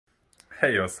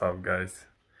Hey, what's up guys?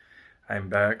 I'm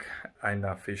back. I'm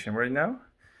not fishing right now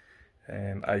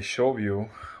and I show you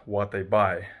what I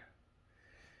buy.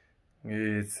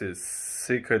 It's a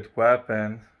secret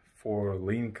weapon for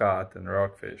lean cod and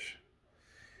rockfish.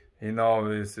 You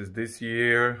know, this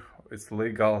year it's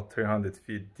legal 300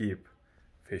 feet deep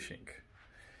fishing.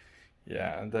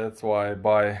 Yeah, that's why I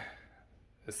buy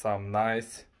some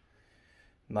nice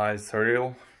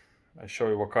reel. I show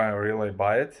you what kind of reel I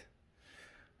buy it.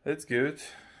 It's good.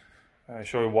 I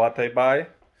show you what I buy.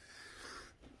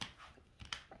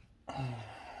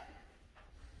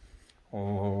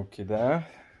 Okay, there.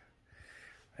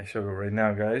 I show you right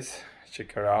now, guys.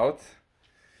 Check her out.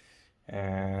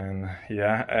 And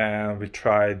yeah, and we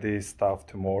try this stuff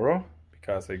tomorrow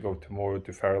because I go tomorrow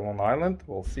to Farallon Island.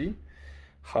 We'll see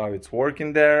how it's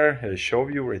working there. I show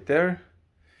you right there.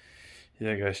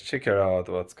 Yeah, guys, check her out.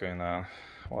 What's going on?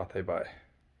 What I buy.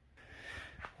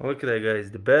 Look at that,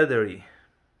 guys. The battery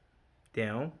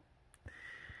down.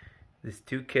 These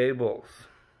two cables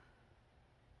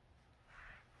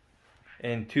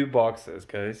and two boxes,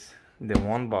 guys. The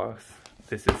one box,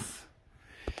 this is,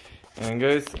 and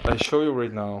guys, I show you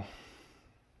right now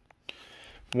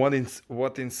what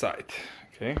inside.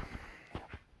 Okay,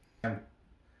 I'm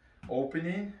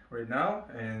opening right now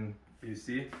and you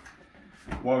see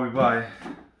what we buy.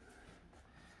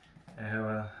 I have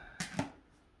a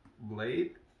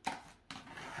blade.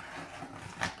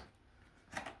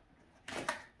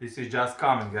 This is just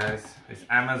coming, guys. It's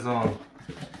Amazon.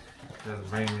 Just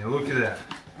bring me. Look at that,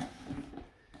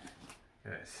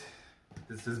 guys.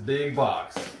 This is big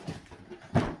box.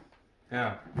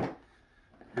 Yeah,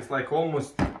 it's like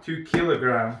almost 2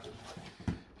 kilograms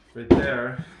right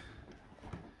there.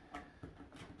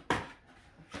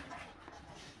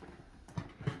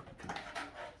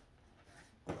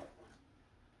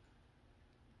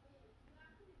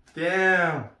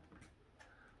 Damn.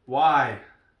 Why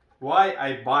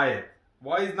I buy it?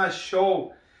 Why is not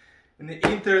show in the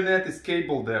internet is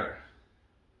cable there?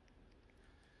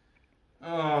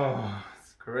 Oh,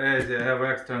 it's crazy. I have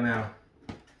extra now.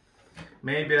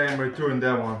 Maybe I'm returning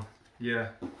that one. Yeah,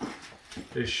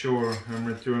 for sure I'm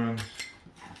returning.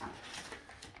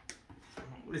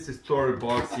 This is story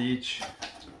box each.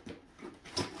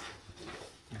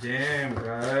 Damn,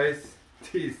 guys,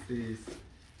 this is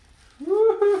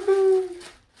woohoo.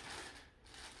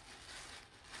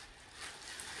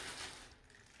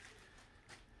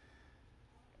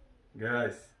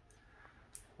 Guys,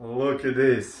 look at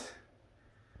this.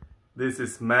 This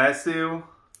is massive,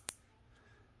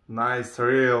 nice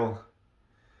reel.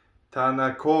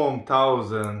 Tanacom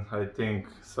 1000, I think.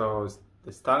 So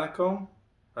it's Tanacom,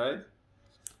 right?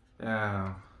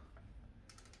 Yeah.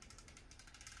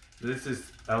 This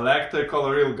is electrical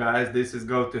reel, guys. This is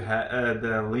go to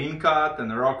the lean cod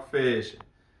and rockfish.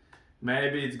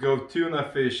 Maybe it's go tuna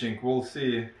fishing. We'll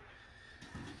see.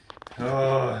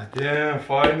 Oh damn!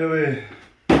 Finally.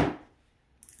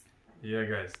 Yeah,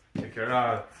 guys, check her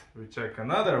out. We check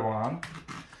another one.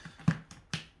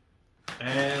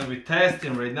 And we're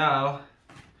testing right now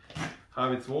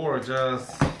how it works.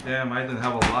 Just damn, I don't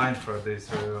have a line for this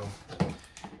reel.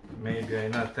 Maybe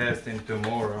I'm not testing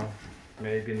tomorrow.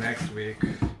 Maybe next week.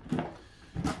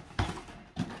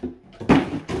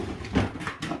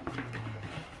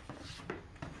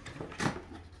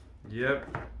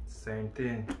 Yep, same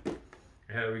thing.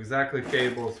 I have exactly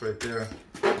cables right there.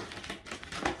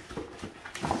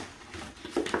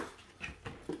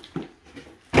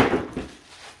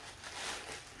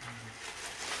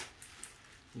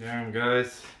 Damn,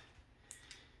 guys,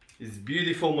 it's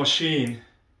beautiful machine.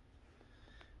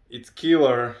 It's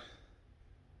killer.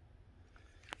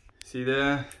 See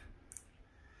that?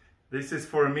 This is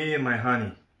for me and my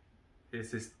honey.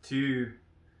 This is two.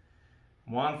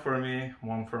 One for me,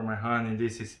 one for my honey.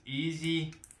 This is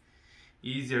easy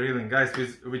reeling, guys.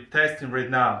 We're testing right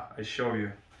now. I show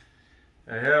you.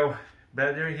 I have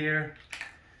battery here.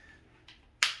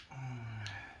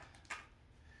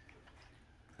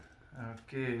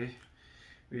 Okay,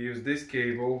 we use this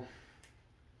cable.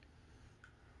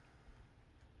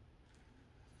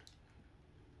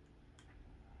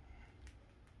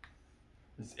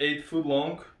 It's 8 foot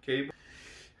long cable.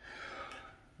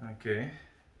 Okay,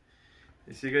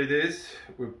 you see, guys, this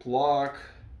we plug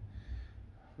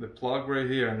the plug right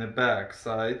here on the back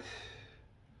side.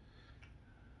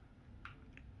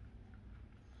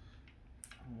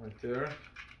 Right there.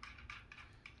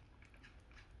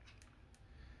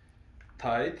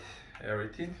 Tight,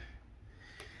 everything.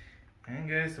 And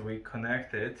guys, we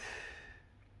connect it.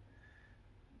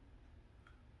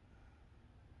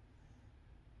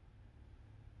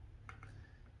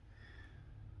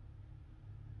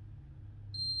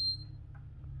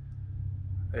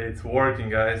 It's working,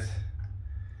 guys.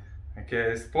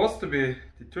 Okay, it's supposed to be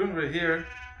the tune right here.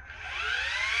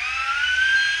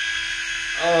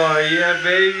 Oh yeah,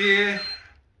 baby.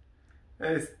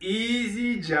 It's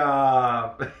easy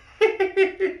job.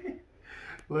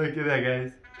 Look at that,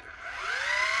 guys.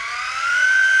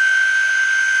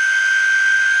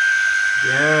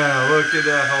 Yeah, look at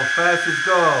that, how fast it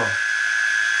goes.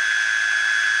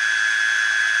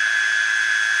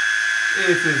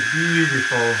 This is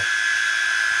beautiful.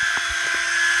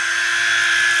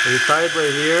 The type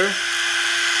right here,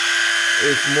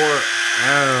 it's more,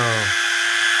 oh.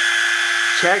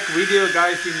 Check video,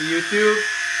 guys, in YouTube.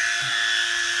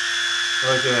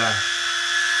 Look at that.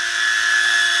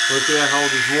 Look at how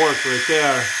this works right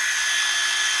there.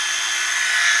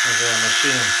 Look at that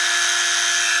machine.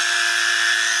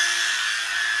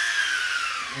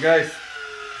 Guys,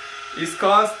 it's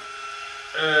cost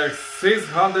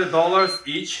 $600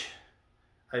 each.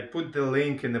 I put the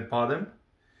link in the bottom.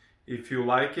 If you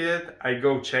like it, I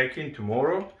go check in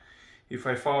tomorrow. If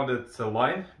I found it's a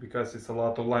line, because it's a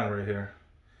lot of line right here.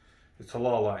 It's a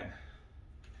lot of line.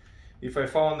 If I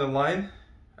found the line,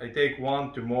 I take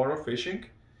one tomorrow fishing.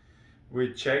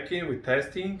 We checking, we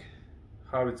testing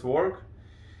how it's work.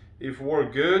 If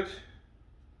work good,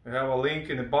 we have a link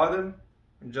in the bottom.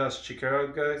 Just check it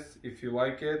out, guys. If you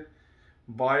like it,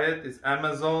 buy it. It's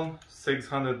Amazon,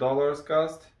 $600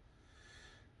 cost.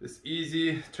 It's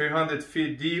easy, 300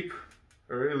 feet deep,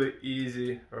 really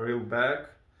easy, real back.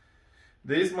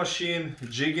 This machine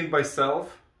jigging by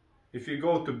itself. If you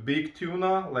go to big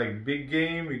tuna, like big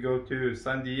game, we go to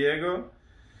San Diego,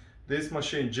 this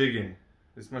machine jigging.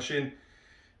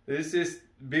 This is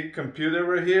big computer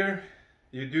right here.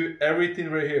 You do everything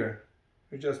right here.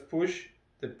 You just push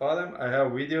the button. I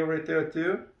have video right there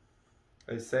too.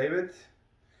 I save it.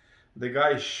 The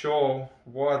guy show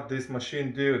what this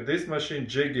machine do. This machine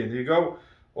jigging. You go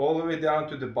all the way down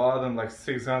to the bottom, like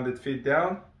 600 feet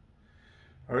down.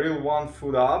 A real 1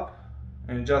 foot up,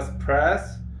 and just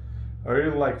press. A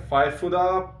real like 5 foot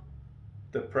up.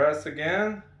 The press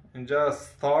again, and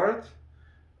just start.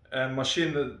 And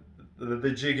machine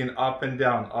the jigging up and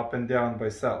down by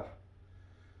itself.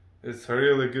 It's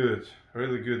really good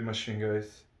machine,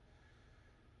 guys.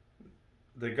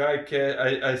 The guy,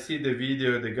 I see the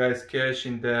video, the guy's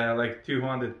catching the like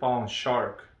 200-pound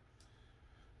shark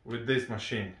with this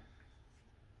machine.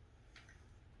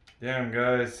 Damn,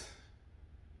 guys,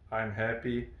 I'm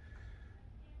happy.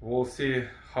 We'll see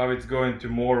how it's going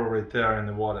tomorrow right there in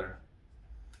the water.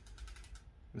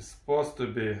 It's supposed to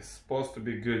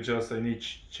be good, just I need to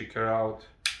check it out.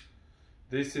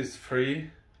 This is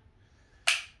free.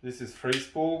 This is free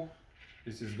spool.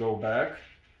 This is go back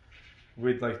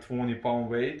with like 20-pound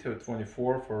weight or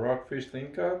 24 for rockfish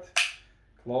thin cut.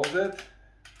 Close it.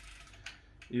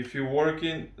 If you're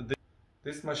working,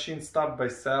 this machine stop by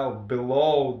itself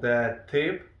below that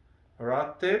tip,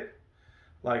 rod tip,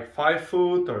 like 5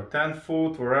 foot or 10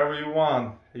 foot, wherever you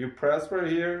want. You press right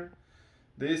here.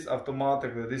 This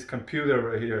automatically, this computer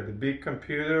right here, the big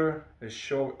computer, they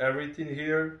show everything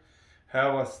here.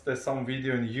 Have some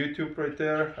video on YouTube right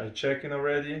there. I checking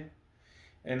already,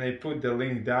 and I put the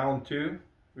link down too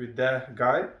with that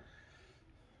guy.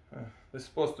 It's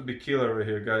supposed to be killer right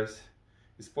here, guys.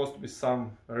 It's supposed to be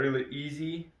some really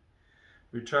easy.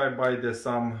 We try buy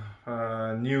some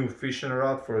new fishing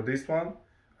rod for this one.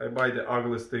 I buy the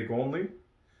ugly stick only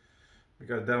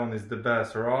because that one is the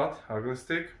best rod, ugly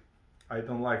stick. I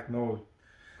don't like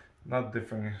not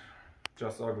different,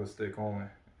 just ugly stick only.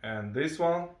 And this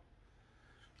one,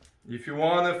 if you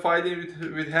want to fight it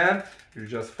with hand, you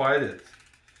just fight it.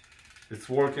 It's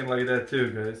working like that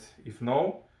too, guys. If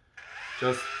no,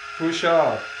 just push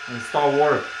out and start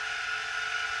work.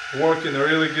 Working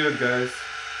really good, guys.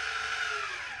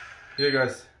 Here,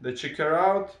 guys, the check her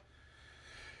out.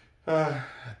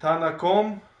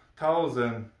 Tanacom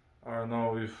 1000. I don't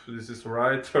know if this is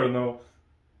right or no.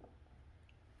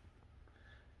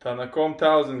 Tanacom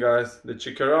 1000, guys. The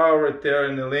check her out right there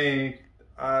in the link.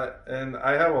 And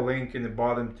I have a link in the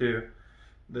bottom too.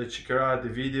 The check her out the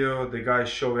video. The guys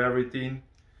show everything.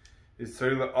 It's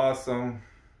really awesome.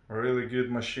 A really good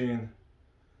machine.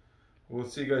 We'll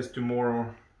see, guys,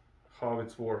 tomorrow how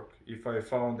it's work. If I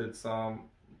found it some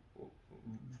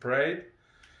braid,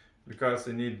 because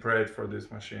I need braid for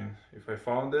this machine. If I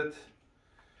found it,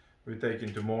 we take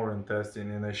it tomorrow and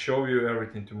testing, and I show you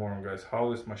everything tomorrow, guys,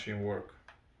 how this machine work.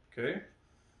 Okay,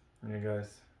 yeah,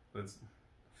 guys, let's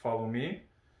follow me.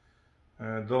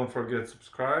 Don't forget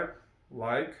subscribe,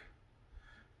 like,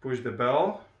 push the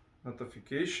bell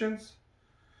notifications,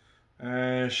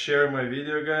 and share my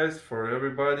video, guys, for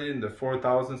everybody. In the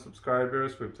 4,000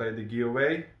 subscribers we play the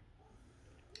giveaway.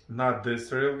 Not this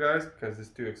reel, guys, because it's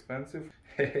too expensive.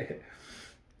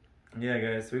 Yeah,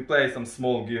 guys, we play some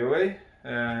small giveaway,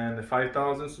 and the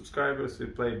 5,000 subscribers we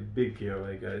play big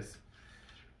giveaway, guys.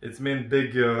 It's mean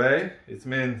big giveaway. It's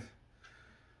mean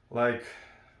like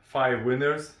 5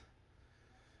 winners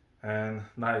and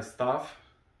nice stuff,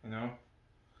 you know.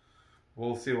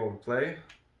 We'll see what we play.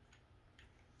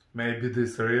 Maybe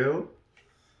this reel.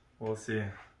 We'll see.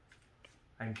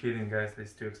 I'm kidding, guys.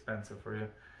 It's too expensive for you.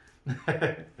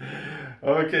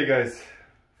 Okay, guys,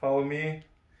 follow me.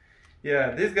 Yeah,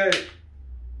 this guy,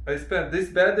 I spent this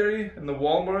battery in the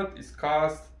Walmart. It's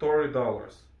cost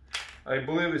 $30. I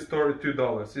believe it's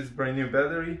 $32. It's brand new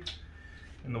battery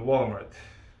in the Walmart.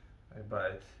 I buy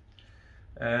it,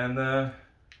 and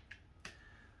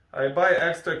I buy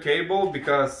extra cable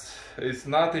because it's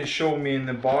nothing show me in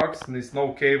the box and there's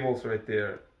no cables right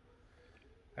there.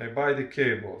 I buy the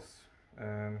cables,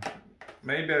 and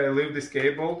maybe I leave this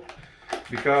cable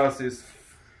because it's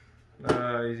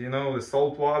you know, the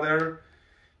salt water,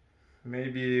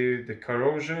 maybe the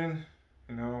corrosion,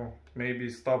 you know, maybe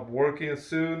stop working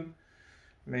soon,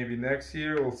 maybe next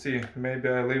year, we'll see. Maybe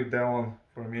I leave that one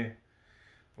for me,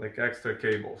 like extra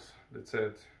cables. That's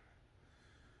it.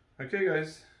 Okay,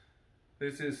 guys,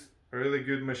 this is a really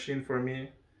good machine for me.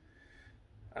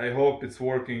 I hope it's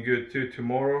working good too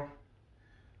tomorrow.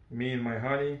 Me and my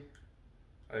honey,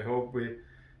 I hope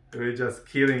we're just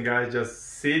killing, guys,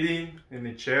 just sitting in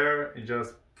the chair and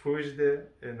just pushed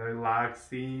it and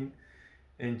relaxing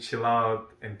and chill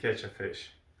out and catch a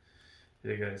fish.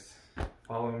 Yeah, guys,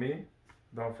 follow me.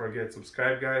 Don't forget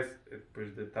subscribe, guys, and push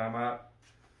the thumb up.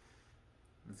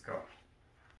 Let's go.